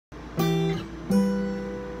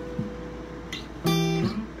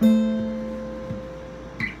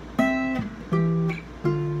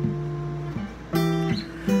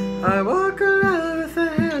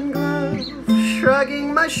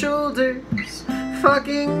shoulders,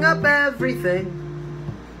 fucking up everything.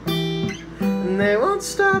 And they won't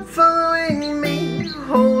stop following me,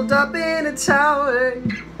 holed up in a tower,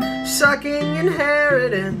 sucking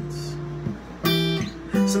inheritance.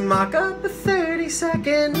 So mock up a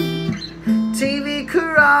 30-second TV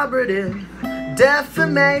corroborative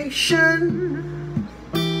defamation.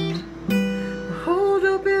 Hold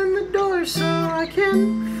open the door so I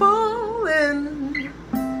can fall in.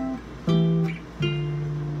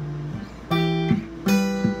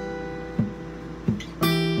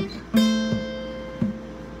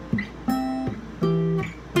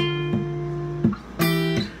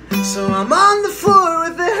 So I'm on the floor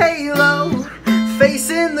with a halo,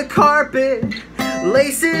 facing the carpet,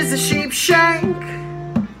 laces a sheep shank,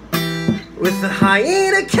 with the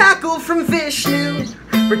hyena cackle from Vishnu.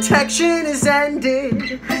 Protection is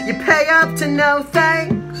ended, you pay up to no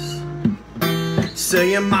thanks. So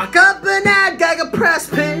you mock up an ad gag, a press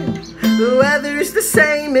pit. The weather's the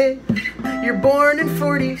same if you're born in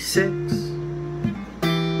 46.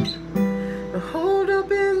 Hold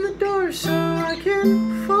open the door so I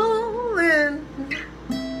can fall in.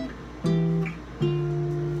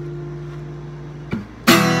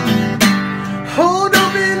 Hold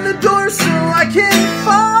open the door so I can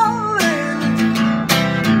fall in.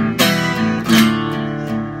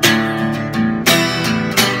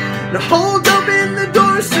 Now hold open the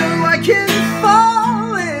door so I can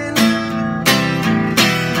fall in.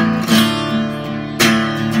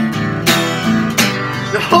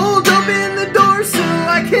 Now hold open the door so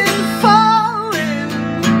I can fall in.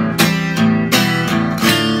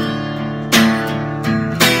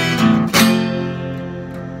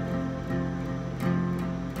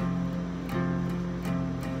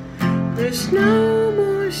 There's no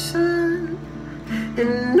more sun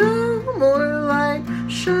and no more light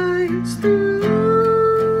shines through.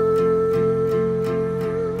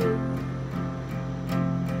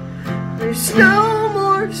 There's no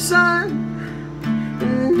more sun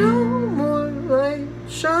and no more light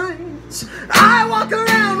shines. I walk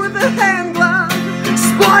around with a hand glove,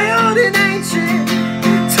 spoiled and ancient,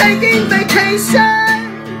 taking vacations.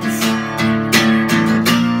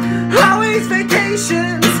 Always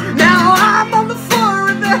vacations. Now I'm on the floor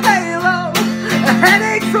with a halo, a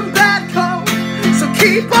headache from bad cold. So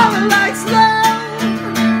keep all the lights low,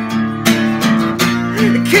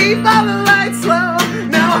 keep all the lights low.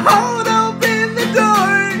 Now hold open the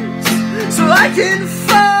doors so I can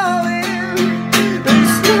fall in.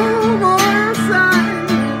 There's no more sun,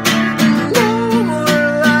 no more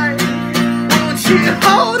light. Won't you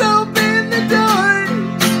hold open the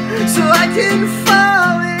doors so I can fall in?